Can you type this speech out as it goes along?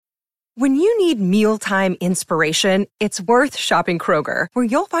When you need mealtime inspiration, it's worth shopping Kroger, where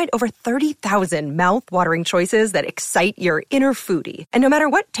you'll find over 30,000 mouth-watering choices that excite your inner foodie. And no matter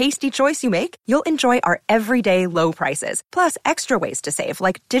what tasty choice you make, you'll enjoy our everyday low prices, plus extra ways to save,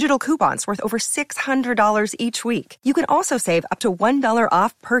 like digital coupons worth over $600 each week. You can also save up to $1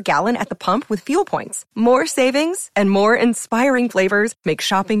 off per gallon at the pump with fuel points. More savings and more inspiring flavors make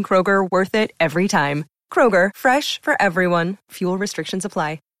shopping Kroger worth it every time. Kroger, fresh for everyone. Fuel restrictions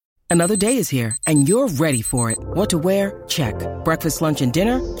apply. Another day is here, and you're ready for it. What to wear? Check. Breakfast, lunch, and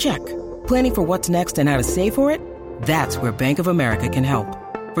dinner? Check. Planning for what's next and how to save for it? That's where Bank of America can help.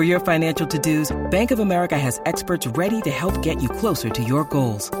 For your financial to-dos, Bank of America has experts ready to help get you closer to your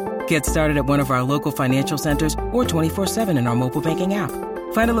goals. Get started at one of our local financial centers or 24/7 in our mobile banking app.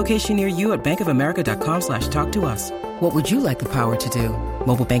 Find a location near you at bankofamerica.com/talktous. What would you like the power to do?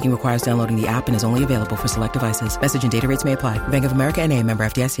 Mobile banking requires downloading the app and is only available for select devices. Message and data rates may apply. Bank of America N.A., member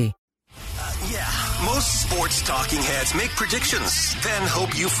FDIC. Most sports talking heads make predictions, then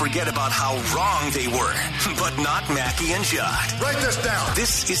hope you forget about how wrong they were. But not Mackie and Judd. Write this down.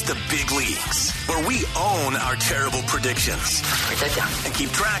 This is the big leagues, where we own our terrible predictions. Write that down. And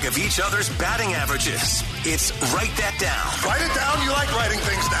keep track of each other's batting averages. It's Write That Down. Write it down. You like writing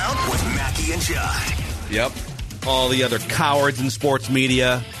things down. With Mackie and Judd. Yep. All the other cowards in sports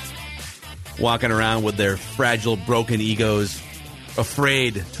media walking around with their fragile, broken egos,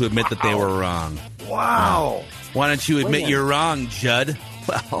 afraid to admit that they were wrong. Wow. Why don't you admit you're wrong, Judd?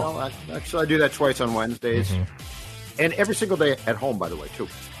 Well, actually, I do that twice on Wednesdays. Mm-hmm. And every single day at home, by the way, too.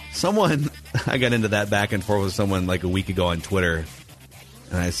 I got into that back and forth with someone like a week ago on Twitter.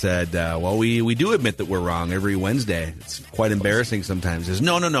 And I said, well, we do admit that we're wrong every Wednesday. It's quite embarrassing sometimes. It's,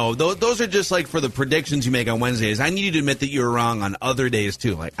 no. Those are just like for the predictions you make on Wednesdays. I need you to admit that you're wrong on other days,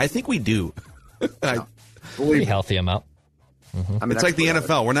 too. Like, I think we do. Pretty healthy amount. Mm-hmm. I mean, it's like the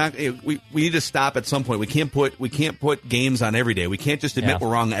NFL. We're not. We need to stop at some point. We can't put games on every day. We can't just admit we're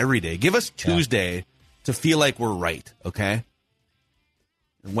wrong every day. Give us Tuesday to feel like we're right. Okay.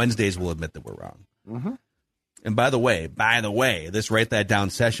 And Wednesdays we'll admit that we're wrong. Mm-hmm. And by the way, this Write That Down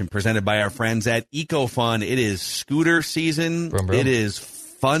session presented by our friends at EcoFun. It is scooter season. Brum, brum. It is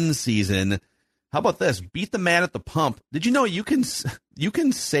fun season. How about this? Beat the man at the pump. Did you know you can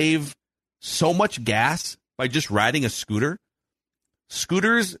save so much gas by just riding a scooter?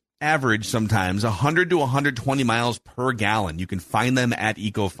 Scooters average sometimes 100 to 120 miles per gallon. You can find them at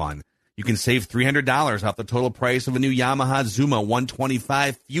EcoFun. You can save $300 off the total price of a new Yamaha Zuma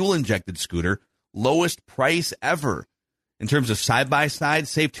 125 fuel-injected scooter. Lowest price ever. In terms of side-by-side,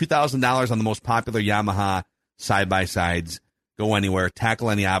 save $2,000 on the most popular Yamaha side-by-sides. Go anywhere, tackle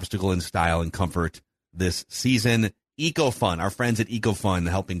any obstacle in style and comfort this season. EcoFun, our friends at EcoFun,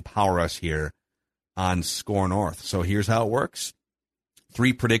 helping power us here on Score North. So here's how it works.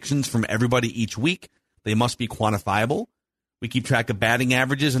 3 predictions from everybody each week. They must be quantifiable. We keep track of batting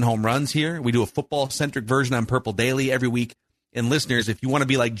averages and home runs here. We do a football-centric version on Purple Daily every week. And listeners, if you want to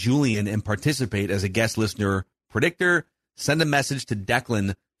be like Julian and participate as a guest listener predictor, send a message to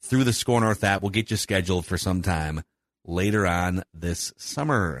Declan through the Score North app. We'll get you scheduled for some time later on this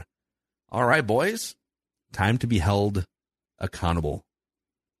summer. All right, boys. Time to be held accountable.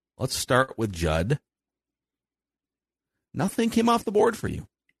 Let's start with Judd. Nothing came off the board for you.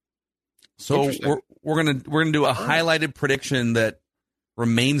 So we're gonna do a highlighted prediction that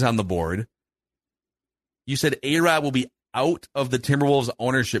remains on the board. You said A-Rod will be out of the Timberwolves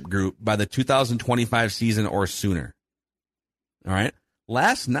ownership group by the 2025 season or sooner. All right.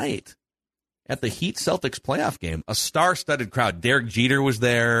 Last night at the Heat Celtics playoff game, a star-studded crowd. Derek Jeter was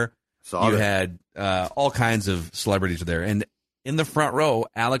there. You had all kinds of celebrities there. And in the front row,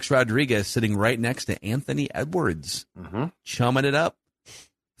 Alex Rodriguez sitting right next to Anthony Edwards, chumming it up.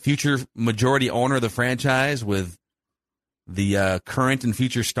 Future majority owner of the franchise with the current and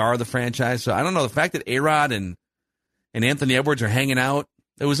future star of the franchise. So I don't know. The fact that A-Rod and Anthony Edwards are hanging out.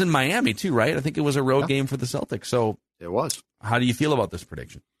 It was in Miami, too, right? I think it was a road game for the Celtics. So it was. How do you feel about this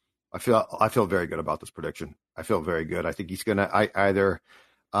prediction? I feel very good about this prediction. I feel very good. I think he's going to either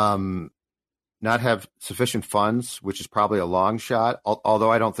not have sufficient funds, which is probably a long shot,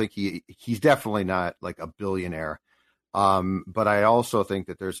 although I don't think he's definitely not like a billionaire. But I also think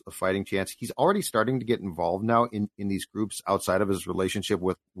that there's a fighting chance. He's already starting to get involved now in these groups outside of his relationship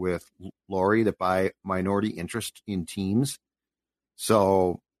with Lori that buy minority interest in teams.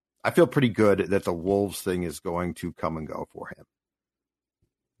 So I feel pretty good that the Wolves thing is going to come and go for him.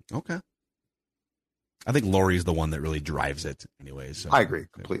 Okay. I think Lori's the one that really drives it anyway. So. I agree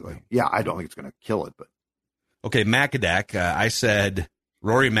completely. Yeah, I don't think it's going to kill it, but. Okay, Macadac, I said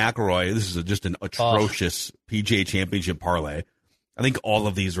Rory McIlroy, this is just an atrocious PGA Championship parlay. I think all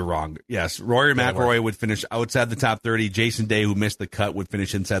of these are wrong. Yes, Rory McIlroy would finish outside the top 30. Jason Day, who missed the cut, would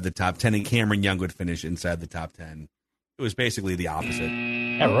finish inside the top 10, and Cameron Young would finish inside the top 10. It was basically the opposite.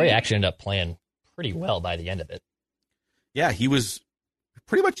 Yeah, Rory actually ended up playing pretty well by the end of it. Yeah, he was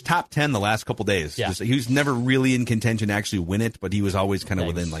pretty much top 10 the last couple days. Yeah. He was never really in contention to actually win it, but he was always kind of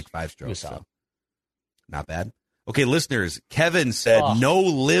within like 5 strokes. So. Not bad. Okay, listeners, Kevin said no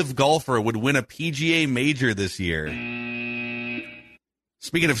live golfer would win a PGA major this year.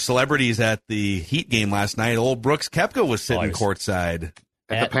 Speaking of celebrities at the Heat game last night, old Brooks Koepka was sitting courtside.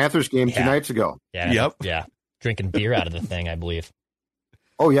 At the Panthers game 2 nights ago. Yeah. Yep. Yeah. Drinking beer out of the thing, I believe.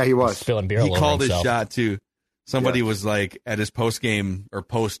 Oh, yeah, he was. Spilling beer all over himself. He called his shot, too. Somebody was like, at his post-game or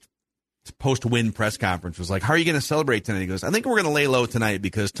post-win press conference, was like, how are you going to celebrate tonight? He goes, I think we're going to lay low tonight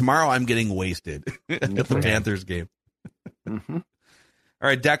because tomorrow I'm getting wasted at the Panthers game. Mm-hmm. All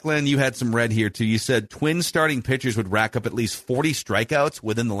right, Declan, you had some red here, too. You said Twins starting pitchers would rack up at least 40 strikeouts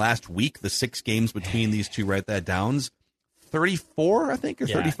within the last week, the 6 games between these two. Write that down. 34, I think, or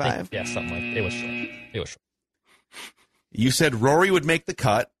 35? Yeah, something like that. It was short. You said Rory would make the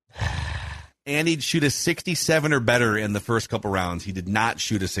cut, and he'd shoot a 67 or better in the first couple rounds. He did not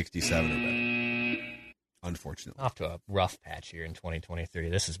shoot a 67 or better, unfortunately. Off to a rough patch here in 2023.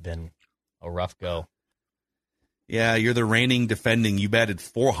 This has been a rough go. Yeah, you're the reigning defending. You batted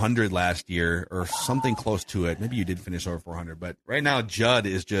 400 last year or something close to it. Maybe you did finish over 400. But right now, Judd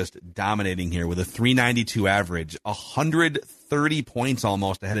is just dominating here with a 392 average, 130 points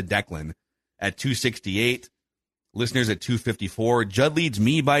almost ahead of Declan at 268. Listeners at 254. Judd leads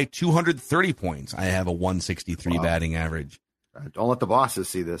me by 230 points. I have a 163 batting average. Don't let the bosses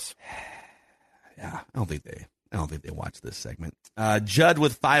see this. Yeah, I don't think they watch this segment. Judd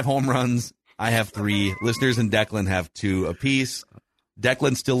with 5 home runs. I have 3. Listeners and Declan have 2 apiece.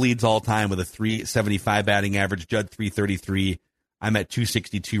 Declan still leads all time with a 375 batting average. Judd 333. I'm at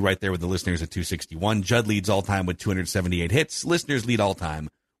 262 right there with the listeners at 261. Judd leads all time with 278 hits. Listeners lead all time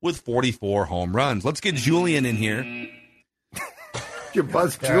with 44 home runs. Let's get Julian in here. You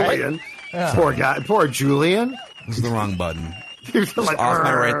buzzed Julian. Right? Poor guy. Poor Julian. This is the wrong button. Just off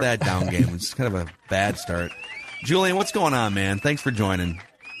my write that down game. It's kind of a bad start. Julian, what's going on, man? Thanks for joining.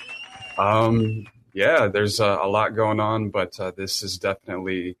 Yeah, there's a lot going on, but this is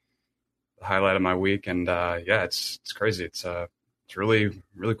definitely the highlight of my week. And yeah, it's crazy. It's really,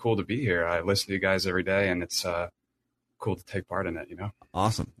 really cool to be here. I listen to you guys every day, and it's cool to take part in it, you know?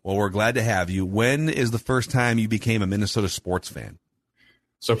 Awesome. Well, we're glad to have you. When is the first time you became a Minnesota sports fan?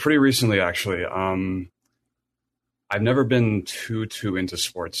 So pretty recently, actually. I've never been too into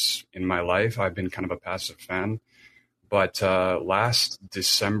sports in my life. I've been kind of a passive fan. But last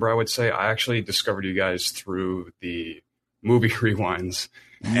December, I would say, I actually discovered you guys through the movie rewinds.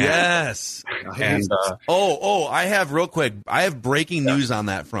 Yes. And I have real quick. I have breaking news on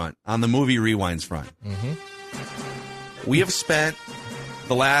that front, on the movie rewinds front. Mm-hmm. We have spent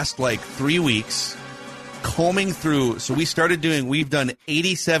the last 3 weeks combing through. So we've done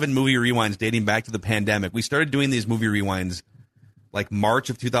 87 movie rewinds dating back to the pandemic. We started doing these movie rewinds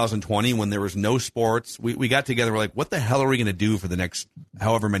March of 2020 when there was no sports. We got together. We're like, what the hell are we going to do for the next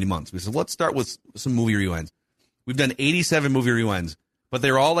however many months? We said, let's start with some movie rewinds. We've done 87 movie rewinds, but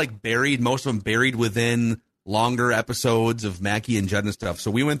they're all buried, most of them buried within longer episodes of Mackie and Judd and stuff. So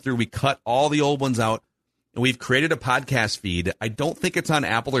we went through, we cut all the old ones out, and we've created a podcast feed. I don't think it's on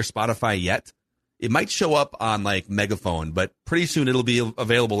Apple or Spotify yet. It might show up on Megaphone, but pretty soon it'll be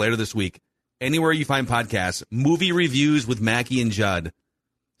available later this week. Anywhere you find podcasts, movie reviews with Mackie and Judd.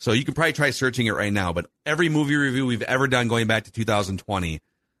 So you can probably try searching it right now, but every movie review we've ever done going back to 2020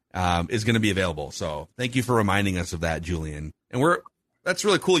 is going to be available. So thank you for reminding us of that, Julian. And that's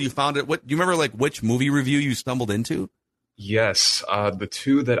really cool. You found it. What do you remember which movie review you stumbled into? Yes. The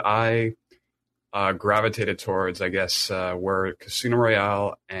 2 that I gravitated towards, I guess, were Casino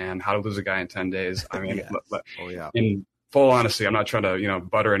Royale and How to Lose a Guy in 10 Days. I mean, in full honesty, I'm not trying to,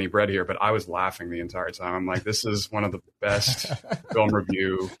 butter any bread here, but I was laughing the entire time. I'm like, this is one of the best film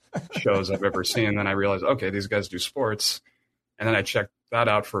review shows I've ever seen. And then I realized, okay, these guys do sports. And then I checked that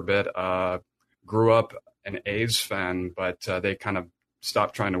out for a bit. Grew up an A's fan, but they kind of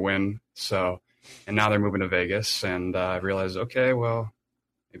stopped trying to win. And now they're moving to Vegas. And I realized, okay, well,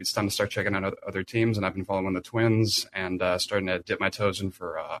 maybe it's time to start checking out other teams. And I've been following the Twins and starting to dip my toes in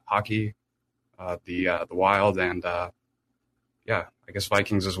for hockey, the Wild, and yeah, I guess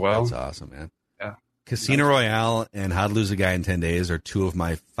Vikings as well. That's awesome, man. Yeah. Casino Royale and How to Lose a Guy in 10 Days are 2 of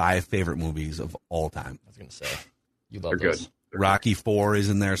my 5 favorite movies of all time. I was going to say, you love They're those. good. Rocky 4 is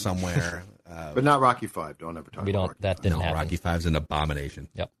in there somewhere. But not Rocky 5. Don't ever talk about Rocky that 5. didn't happen. Rocky 5's an abomination.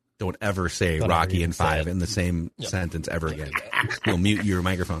 Yep. Don't ever say Rocky and 5 in the same sentence ever again. You'll mute your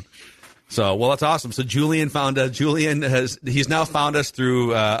microphone. So, well, that's awesome. So Julian he's now found us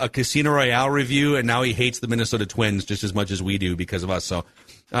through a Casino Royale review, and now he hates the Minnesota Twins just as much as we do because of us. So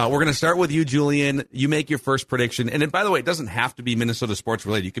we're going to start with you, Julian. You make your first prediction. And by the way, it doesn't have to be Minnesota sports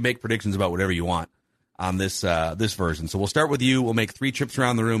related. You can make predictions about whatever you want on this version. So we'll start with you. We'll make 3 trips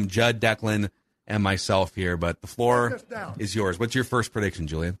around the room, Judd, Declan, and myself here. But the floor is yours. What's your first prediction,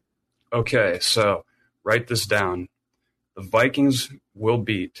 Julian? Okay, so write this down. The Vikings will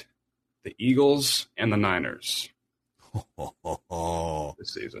beat the Eagles and the Niners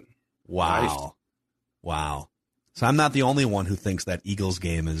this season. Wow. Nice. Wow. So I'm not the only one who thinks that Eagles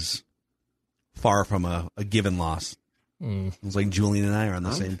game is far from a given loss. It's like Julian and I are on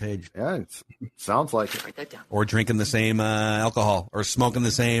the same page. Yeah, it sounds like it. Write that down. Or drinking the same alcohol or smoking the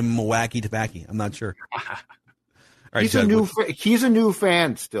same wacky tobacco. I'm not sure. All right, he's a new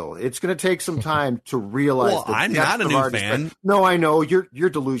fan still. It's going to take some time to realize. Well, I'm not a new fan. No, I know you're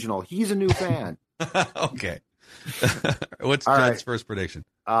delusional. He's a new fan. Okay. What's Judd's first prediction?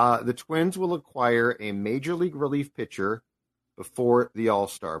 The Twins will acquire a major league relief pitcher before the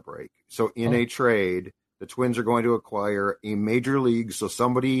All-Star break. So in a trade, the Twins are going to acquire a major league, so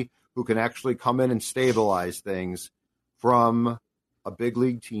somebody who can actually come in and stabilize things from a big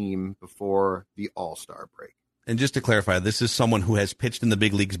league team before the All-Star break. And just to clarify, this is someone who has pitched in the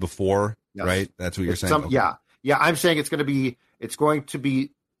big leagues before, right? That's what you're saying? Okay. Yeah. I'm saying it's going to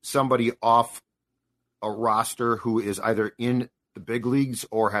be somebody off a roster who is either in the big leagues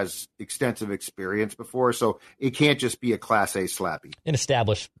or has extensive experience before. So it can't just be a Class A slappy. An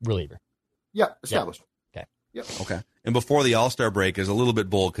established reliever. Yeah, established. Yep. Okay. Yep. Okay. And before the All-Star break is a little bit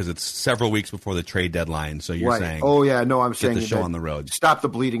bold because it's several weeks before the trade deadline. So you're saying, oh yeah, no, I'm saying get the show on the road. Stop the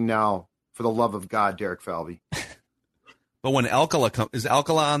bleeding now. For the love of God, Derek Falvey. But when Alcala is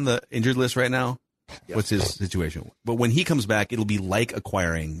Alcala on the injured list right now? Yes. What's his situation? But when he comes back, it'll be like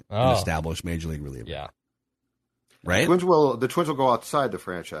acquiring an established major league reliever. Yeah. Right? The Twins will go outside the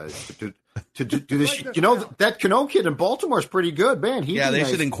franchise to do this. You know, that Cano kid in Baltimore is pretty good, man. They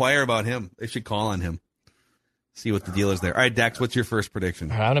should inquire about him. They should call on him. See what the deal is there. All right, Dax, what's your first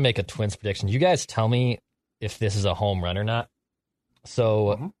prediction? I'm going to make a Twins prediction. You guys tell me if this is a home run or not.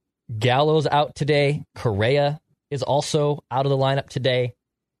 So Gallo's out today. Correa is also out of the lineup today.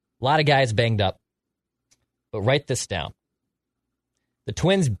 A lot of guys banged up. But write this down. The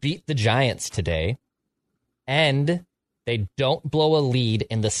Twins beat the Giants today, and they don't blow a lead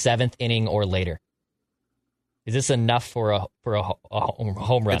in the 7th inning or later. Is this enough for a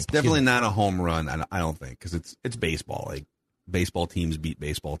home run? It's definitely not a home run, I don't think, because it's baseball. Like, baseball teams beat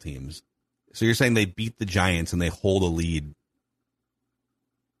baseball teams. So you're saying they beat the Giants and they hold a lead.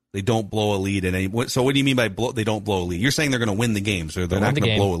 They don't blow a lead in any. So what do you mean by they don't blow a lead? You're saying they're going to win the game, so they're not going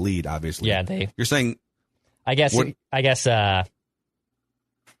to blow a lead, obviously. Yeah, You're saying. I guess.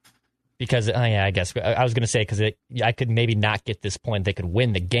 Because I guess I was going to say because I could maybe not get this point. They could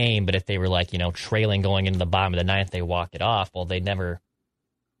win the game, but if they were trailing going into the bottom of the 9th, they walk it off. Well, they never.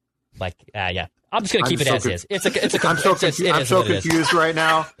 I'm just going to keep it as is. I'm so confused right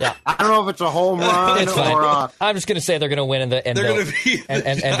now. Yeah. I don't know if it's a home run or I'm just going to say they're going to win and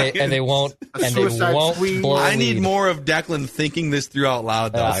they won't blow. I need more of Declan thinking this through out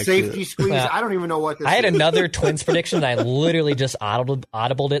loud. Safety squeeze. I don't even know what this is. I had another Twins prediction. And I literally just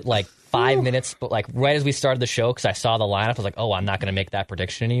audibled it like 5 minutes, but like right as we started the show because I saw the lineup. I was like, oh, I'm not going to make that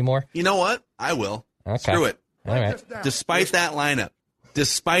prediction anymore. You know what? I will. Okay. Screw it. All right. Despite that lineup,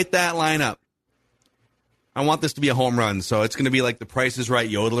 I want this to be a home run, so it's going to be like the Price is Right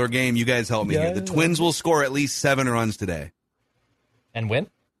Yodeler game. You guys help me here. The Twins will score at least 7 runs today. And win?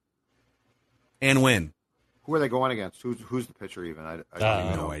 Who are they going against? Who's the pitcher even? I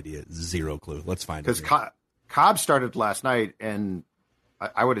have no idea. Zero clue. Let's find it. Because Cobb started last night, and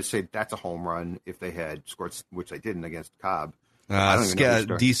I would have said that's a home run if they had scored, which they didn't against Cobb.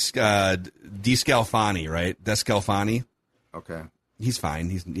 DeScalfani, right? DeScalfani. Okay. He's fine.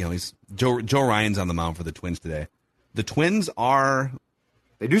 He's Joe Ryan's on the mound for the Twins today. The Twins are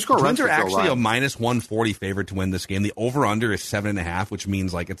do score runs. Twins are actually a minus 140 favorite to win this game. The over under is 7.5, which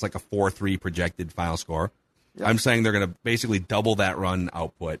means it's like a 4-3 projected final score. Yep. I'm saying they're going to basically double that run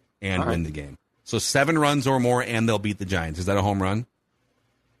output and win the game. So 7 runs or more, and they'll beat the Giants. Is that a home run?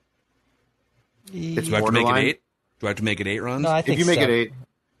 It's Do I have to make it 8? Do I have to make it 8 runs? No, I think if you make it 8,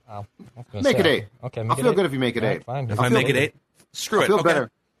 make it 8. Okay, I'll feel good if you make it 8. Fine. If I make it 8. Screw it. Feel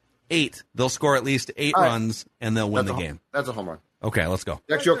better. 8. They'll score at least 8 runs, and they'll win the game. That's a home run. Okay, let's go.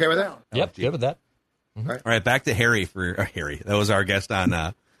 You actually okay with that? Yep, good with that. Mm-hmm. All right, back to Harry Harry. That was our guest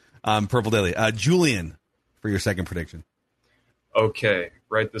on Purple Daily. Julian, for your second prediction. Okay,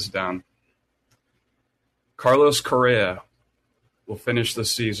 write this down. Carlos Correa will finish the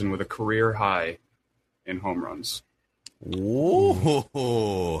season with a career high in home runs. Whoa.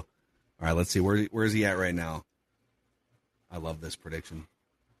 All right, let's see. Where is he at right now? I love this prediction.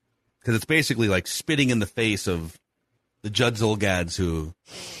 Because it's basically like spitting in the face of the Judd Zulgads who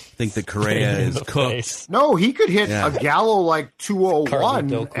think that Correa is cooked. Face. No, he could hit a Gallo like 201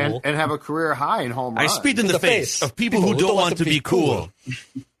 cool. and have a career high in home I runs. spit in the face of people who don't want to be cool.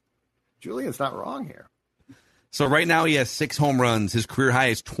 Julian's not wrong here. So right now he has 6 home runs. His career high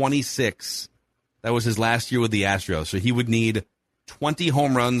is 26. That was his last year with the Astros. So he would need 20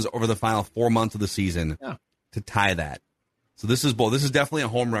 home runs over the final 4 months of the season to tie that. So this is both. This is definitely a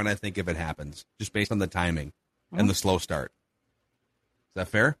home run, I think, if it happens, just based on the timing and the slow start. Is that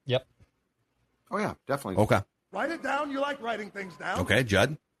fair? Yep. Oh, yeah, definitely. Okay. Write it down. You like writing things down. Okay,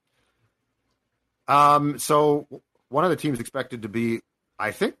 Judd? So one of the teams expected to be,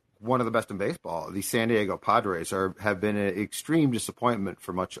 I think, one of the best in baseball, the San Diego Padres, have been an extreme disappointment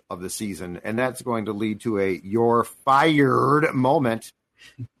for much of the season, and that's going to lead to a "you're fired" moment.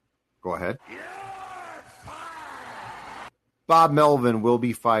 Go ahead. Bob Melvin will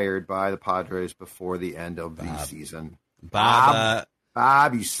be fired by the Padres before the end of the season. Bob,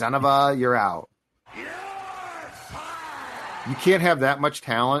 you son of a, you're out. You can't have that much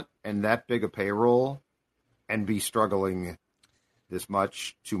talent and that big a payroll and be struggling this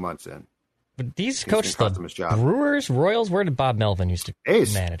much 2 months in. But these coaches, the Brewers, Royals, where did Bob Melvin used to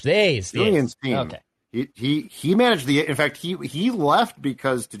manage? The A's. Julian's team. Okay. He managed in fact, he left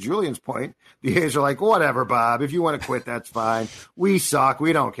because, to Julian's point, the A's are like, whatever, Bob, if you want to quit, that's fine. We suck.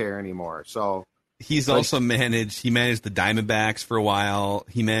 We don't care anymore. So he managed the Diamondbacks for a while.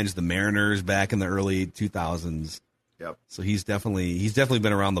 He managed the Mariners back in the early 2000s. Yep. So he's definitely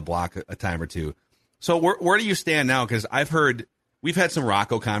been around the block a time or two. So where do you stand now? Because we've had some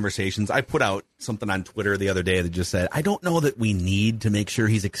Rocco conversations. I put out something on Twitter the other day that just said, I don't know that we need to make sure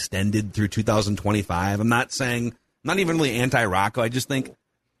he's extended through 2025. I'm not even really anti-Rocco. I just think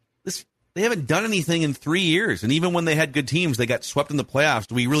they haven't done anything in 3 years. And even when they had good teams, they got swept in the playoffs.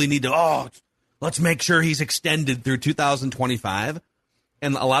 Do we really need to, let's make sure he's extended through 2025?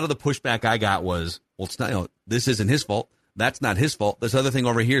 And a lot of the pushback I got was, well, it's not, this isn't his fault. That's not his fault. This other thing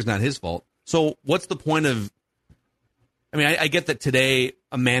over here is not his fault. So what's the point of, I get that today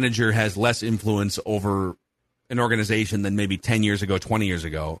a manager has less influence over an organization than maybe 10 years ago, 20 years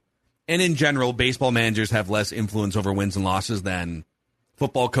ago. And in general, baseball managers have less influence over wins and losses than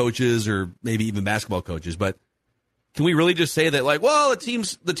football coaches or maybe even basketball coaches. But can we really just say that,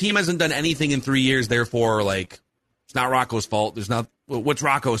 the team hasn't done anything in 3 years, therefore, it's not Rocco's fault. What's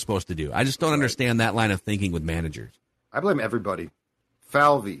Rocco supposed to do? I just don't understand that line of thinking with managers. I blame everybody.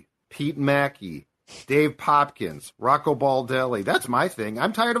 Falvey, Pete Mackey, Dave Popkins, Rocco Baldelli. That's my thing.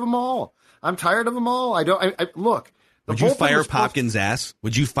 I'm tired of them all. Look. Would you fire Popkins' ass?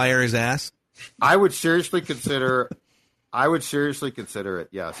 Would you fire his ass? I would seriously consider it,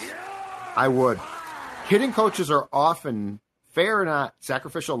 yes. I would. Hitting coaches are often fair, not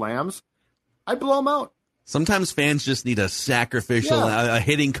sacrificial lambs. I'd blow them out. Sometimes fans just need a sacrificial, a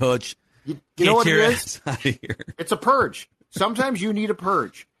hitting coach. You know what it is? Out of here. It's a purge. Sometimes you need a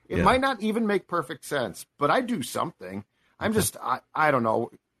purge. It might not even make perfect sense, but I do something. I'm just, I don't know.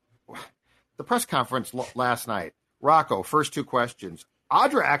 The press conference last night, Rocco, first 2 questions.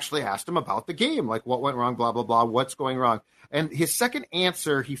 Audra actually asked him about the game, like what went wrong, blah, blah, blah, what's going wrong. And his second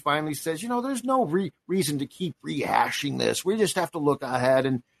answer, he finally says, there's no reason to keep rehashing this. We just have to look ahead.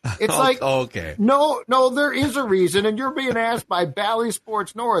 And it's okay. No, there is a reason. And you're being asked by Bally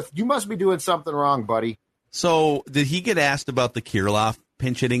Sports North. You must be doing something wrong, buddy. So did he get asked about the Kirilloff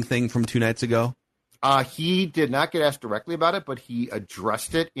pinch hitting thing from 2 nights ago? He did not get asked directly about it, but he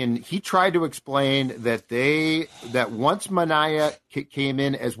addressed it. And he tried to explain that once Mania came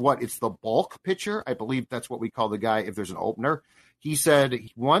in as it's the bulk pitcher. I believe that's what we call the guy if there's an opener. He said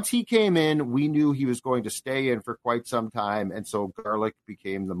once he came in, we knew he was going to stay in for quite some time. And so Garlick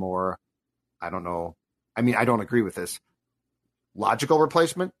became the more, I don't know. I don't agree with this logical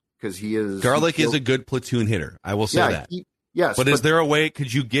replacement because Garlick is a good platoon hitter. I will say that. Yes, but is there a way?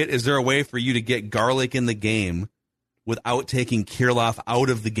 Is there a way for you to get Garlick in the game without taking Kirilloff out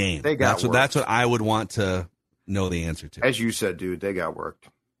of the game? That's what I would want to know the answer to. As you said, dude, they got worked.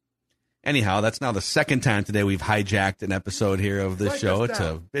 Anyhow, that's now the second time today we've hijacked an episode here of this show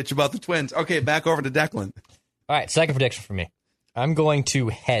to bitch about the Twins. Okay, back over to Declan. All right, second prediction for me. I'm going to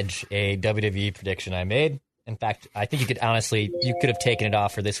hedge a WWE prediction I made. In fact, I think you could have taken it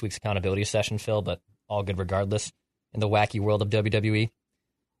off for this week's accountability session, Phil, but all good regardless. In the wacky world of WWE,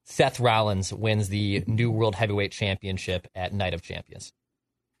 Seth Rollins wins the new World Heavyweight Championship at Night of Champions.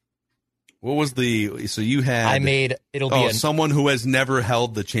 What was so you had... I made, someone who has never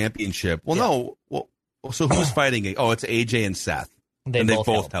held the championship. Well, no. Well, so who's fighting? Oh, it's AJ and Seth. They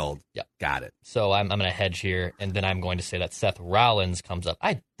both held. Yep. Got it. So I'm going to hedge here, and then I'm going to say that Seth Rollins comes up.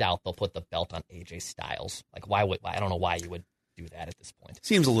 I doubt they'll put the belt on AJ Styles. Like, I don't know why you would do that at this point.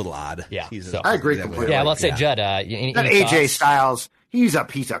 Seems a little odd. Yeah. I agree completely. Yeah, let's say Judd. Any AJ thoughts? Styles, he's a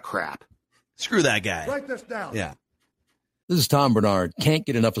piece of crap. Screw that guy. Write this down. Yeah. This is Tom Bernard. Can't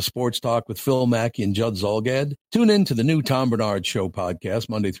get enough of sports talk with Phil Mackey and Judd Zolgad? Tune in to the new Tom Bernard Show podcast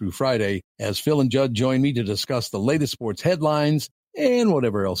Monday through Friday as Phil and Judd join me to discuss the latest sports headlines and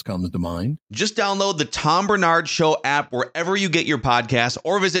whatever else comes to mind. Just download the Tom Bernard Show app wherever you get your podcasts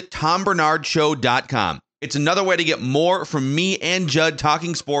or visit tombernardshow.com. It's another way to get more from me and Judd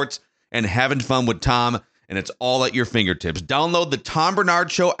talking sports and having fun with Tom, and it's all at your fingertips. Download the Tom Bernard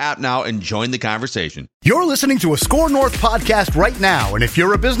Show app now and join the conversation. You're listening to a Score North podcast right now, and if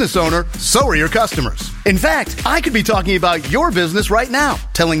you're a business owner, so are your customers. In fact, I could be talking about your business right now,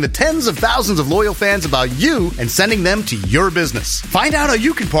 telling the tens of thousands of loyal fans about you and sending them to your business. Find out how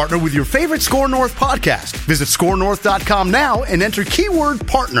you can partner with your favorite Score North podcast. Visit scorenorth.com now and enter keyword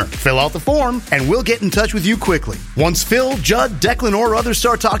partner. Fill out the form, and we'll get in touch with you quickly. Once Phil, Judd, Declan, or others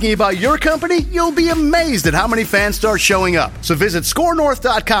start talking about your company, you'll be amazed at how many fans start showing up. So visit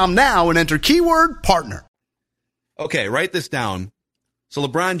scorenorth.com now and enter keyword partner. Okay, write this down. So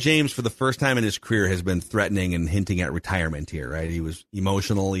LeBron James, for the first time in his career, has been threatening and hinting at retirement here, right? He was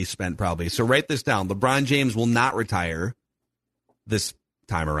emotional. He spent probably. So write this down. LeBron James will not retire this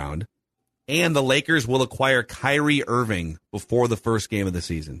time around. And the Lakers will acquire Kyrie Irving before the first game of the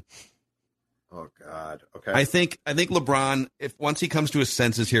season. Oh, God. Okay. I think LeBron, if once he comes to his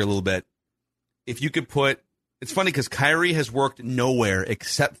senses here a little bit, if you could put... It's funny because Kyrie has worked nowhere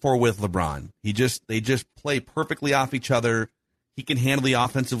except for with LeBron. They just play perfectly off each other. He can handle the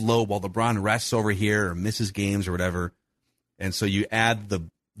offensive load while LeBron rests over here or misses games or whatever. And so you add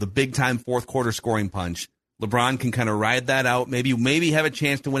the big time fourth quarter scoring punch. LeBron can kind of ride that out, maybe have a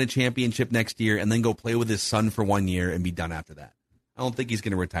chance to win a championship next year, and then go play with his son for 1 year and be done after that. I don't think he's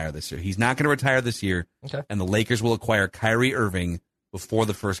going to retire this year. He's not going to retire this year. Okay. And the Lakers will acquire Kyrie Irving before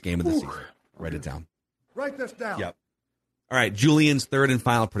the first game of the season. Write it down. Write this down. Yep. All right, Julian's third and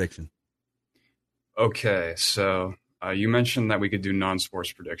final prediction. Okay, so you mentioned that we could do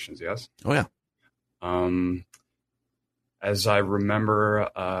non-sports predictions, yes? Oh, yeah. As I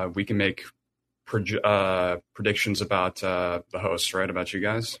remember, we can make predictions about the hosts, right? About you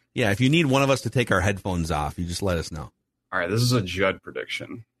guys? Yeah, if you need one of us to take our headphones off, you just let us know. All right, this is a Judd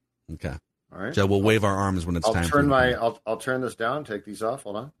prediction. Okay. All right. Judd, we'll wave our arms when it's time. I'll turn this down, take these off.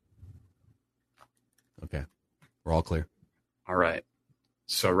 Hold on. Okay. We're all clear. All right.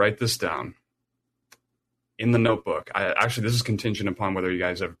 So write this down. In the notebook. Actually, this is contingent upon whether you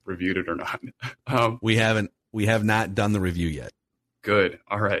guys have reviewed it or not. We have not done the review yet. Good.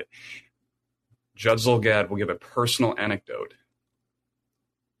 All right. Judd Zolgad will give a personal anecdote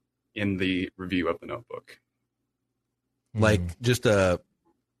in the review of the notebook. Like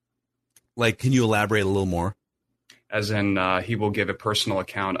can you elaborate a little more? As in, he will give a personal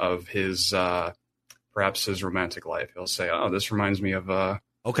account of his, perhaps his romantic life. He'll say, "Oh, this reminds me of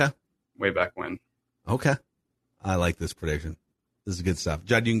okay, way back when." Okay, I like this prediction. This is good stuff.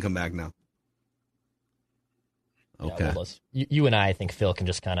 Judd, you can come back now. Okay, yeah, you and I think Phil can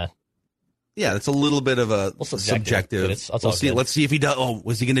just kind of. Yeah, it's a little bit of a subjective. We'll see. Let's see if he does. Oh,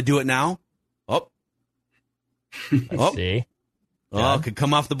 was he going to do it now? Oh, let's see. Oh, could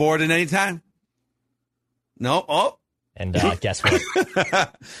come off the board at any time. No. Oh. And guess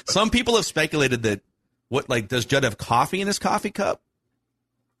what? Some people have speculated that does Judd have coffee in his coffee cup?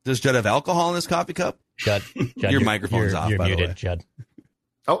 Does Judd have alcohol in his coffee cup? Judd, your microphone's off. You're by muted, the way. Judd.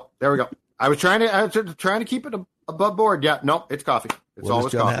 Oh, there we go. I was trying to keep it above board. Yeah, no, it's coffee. It's what always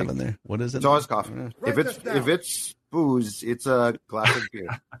does Judd coffee. have in there? What is it? It's always coffee. Write If it's booze, it's a glass of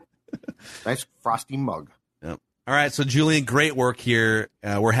beer. Nice frosty mug. Yep. All right, so Julian, great work here.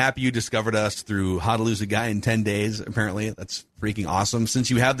 We're happy you discovered us through How to Lose a Guy in 10 Days, apparently. That's freaking awesome.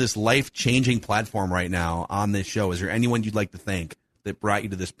 Since you have this life-changing platform right now on this show, is there anyone you'd like to thank that brought you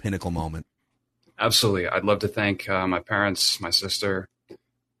to this pinnacle moment? Absolutely. I'd love to thank my parents, my sister,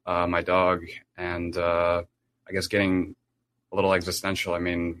 my dog, and I guess getting a little existential. I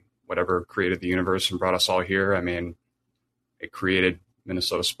mean, whatever created the universe and brought us all here, I mean, it created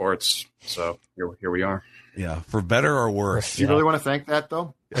Minnesota sports. So here we are. Yeah, for better or worse. Do you really want to thank that,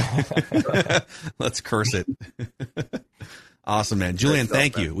 though? Let's curse it. Awesome, man. Julian,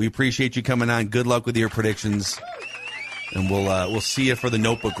 thank you. We appreciate you coming on. Good luck with your predictions. And we'll see you for the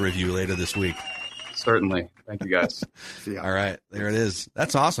notebook review later this week. Certainly. Thank you, guys. All right. There it is.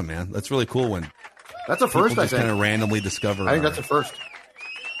 That's awesome, man. That's really cool when that's a first, I think. Kind of randomly discover. I think that's a first.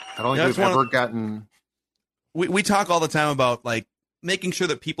 I don't think we've ever gotten. We talk all the time about like making sure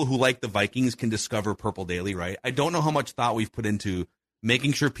that people who like the Vikings can discover Purple Daily, right? I don't know how much thought we've put into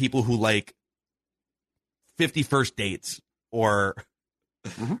making sure people who like 50 First Dates or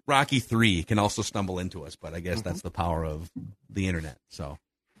Rocky 3 can also stumble into us, but I guess that's the power of the internet. So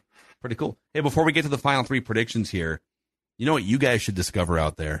pretty cool. Hey, before we get to the final 3 predictions here, you know what you guys should discover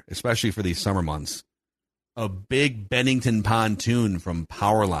out there, especially for these summer months? A big Bennington pontoon from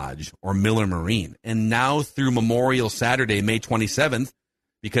Power Lodge or Miller Marine. And now through Memorial Saturday, May 27th,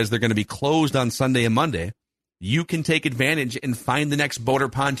 because they're going to be closed on Sunday and Monday, you can take advantage and find the next boat or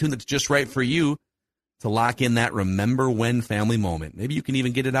pontoon that's just right for you to lock in that remember when family moment. Maybe you can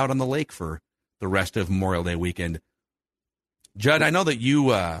even get it out on the lake for the rest of Memorial Day weekend. Judd, I know that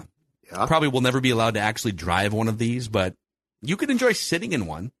you probably will never be allowed to actually drive one of these, but you could enjoy sitting in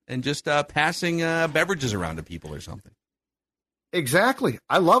one and just passing beverages around to people or something. Exactly.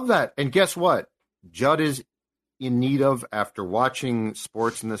 I love that. And guess what? Judd is in need of, after watching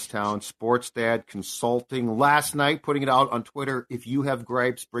sports in this town, Sports Dad Consulting last night, putting it out on Twitter. If you have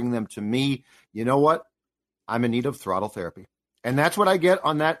gripes, bring them to me. You know what? I'm in need of throttle therapy. And that's what I get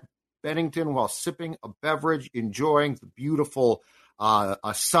on that Bennington while sipping a beverage, enjoying the beautiful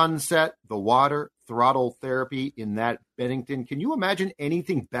a sunset, the water, throttle therapy in that Bennington. Can you imagine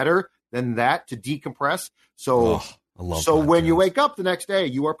anything better than that to decompress? So when you wake up the next day,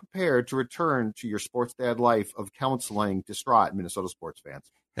 you are prepared to return to your Sports Dad life of counseling distraught Minnesota sports fans.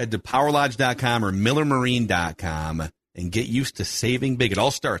 Head to powerlodge.com or millermarine.com and get used to saving big. It all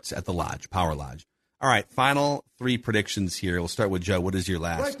starts at the Lodge, Power Lodge. All right, final 3 predictions here. We'll start with Joe. What is your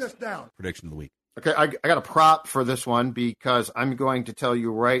last prediction of the week? Okay, I got a prop for this one because I'm going to tell you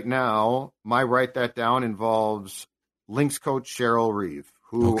right now, my write that down involves Lynx coach Cheryl Reeve,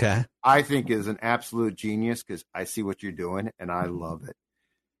 who I think is an absolute genius because I see what you're doing and I love it.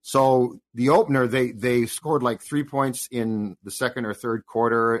 So the opener, they scored like 3 points in the second or third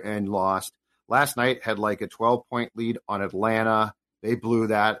quarter and lost. Last night had like a 12-point lead on Atlanta. They blew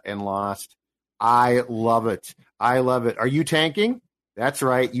that and lost. I love it. I love it. Are you tanking? That's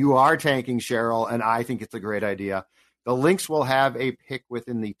right. You are tanking, Cheryl, and I think it's a great idea. The Lynx will have a pick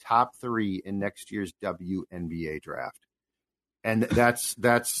within the top 3 in next year's WNBA draft. And that's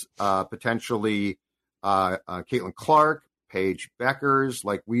potentially Caitlin Clark, Paige Beckers.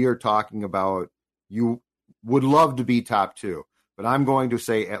 Like we are talking about, you would love to be top 2, but I'm going to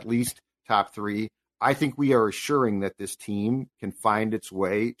say at least top 3. I think we are assuring that this team can find its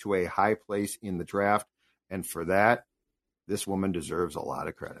way to a high place in the draft. And for that, this woman deserves a lot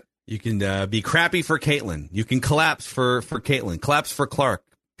of credit. You can be crappy for Caitlin. You can collapse for Caitlin. Collapse for Clark.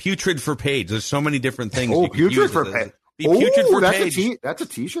 Putrid for Paige. There's so many different things. Oh, you can putrid use for Paige. Putrid for Paige. That's a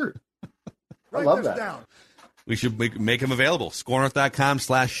T-shirt. I love that. Down. We should make them available.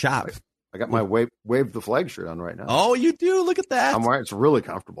 ScoreNorth.com/shop. I got my wave the flag shirt on right now. Oh, you do? Look at that. I'm wearing. It's really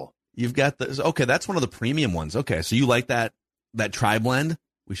comfortable. You've got the okay. That's one of the premium ones. Okay, so you like that tri-blend?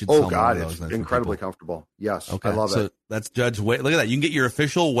 We should. Oh God, it's incredibly comfortable. Yes, okay. I love it. That's Judge Wave. Look at that. You can get your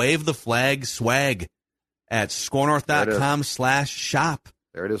official Wave the Flag swag at ScoreNorth.com/shop.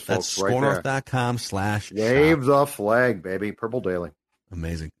 There it is, folks. That's ScoreNorth.com/shop. Wave the flag, baby. Purple Daily.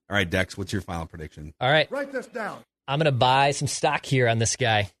 Amazing. All right, Dex, what's your final prediction? All right. Write this down. I'm going to buy some stock here on this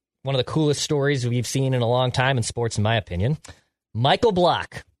guy. One of the coolest stories we've seen in a long time in sports, in my opinion. Michael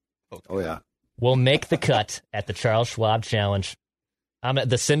Block. Oh, yeah. Will make the cut at the Charles Schwab Challenge.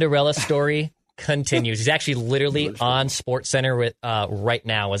 The Cinderella story continues. He's actually literally on SportsCenter with right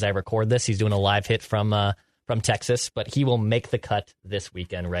now as I record this. He's doing a live hit from Texas, but he will make the cut this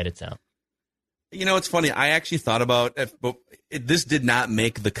weekend. Write it down. You know, it's funny. I actually thought about it, but this did not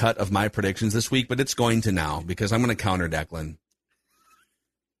make the cut of my predictions this week, but it's going to now because I'm going to counter Declan.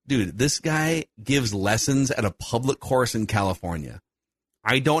 Dude, this guy gives lessons at a public course in California.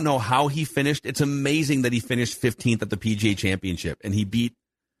 I don't know how he finished. It's amazing that he finished 15th at the PGA Championship, and he beat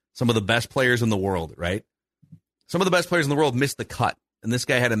some of the best players in the world, right? Some of the best players in the world missed the cut, and this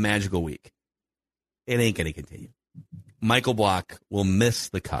guy had a magical week. It ain't going to continue. Michael Block will miss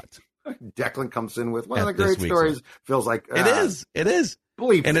the cut. Declan comes in with one of the great stories. Feels like it is.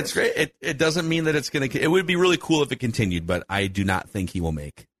 Believe and this. It's great. It doesn't mean that it's going to. It would be really cool if it continued, but I do not think he will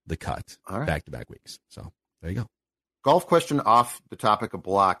make the cut back-to-back weeks. So there you go. Golf question off the topic of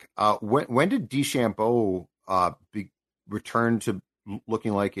Block. When did DeChambeau return to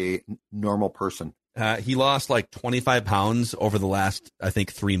looking like a normal person? He lost like 25 pounds over the last, I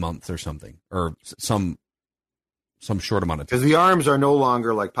think, 3 months or something, or some short amount of time. Because the arms are no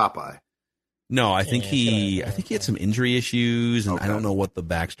longer like Popeye. No, I think he had some injury issues, and I don't know what the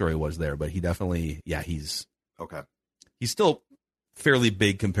backstory was there, but he definitely, he's okay. He's still fairly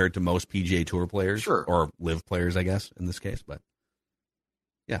big compared to most PGA Tour players, sure, or live players, I guess, in this case. But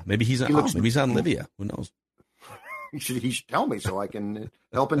yeah, maybe he's on Livia. Who knows? He should tell me so I can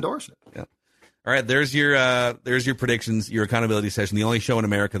help endorse it. Yeah. All right, there's your predictions, your accountability session, the only show in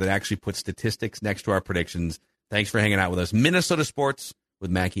America that actually puts statistics next to our predictions. Thanks for hanging out with us. Minnesota Sports with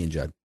Mackey and Judd.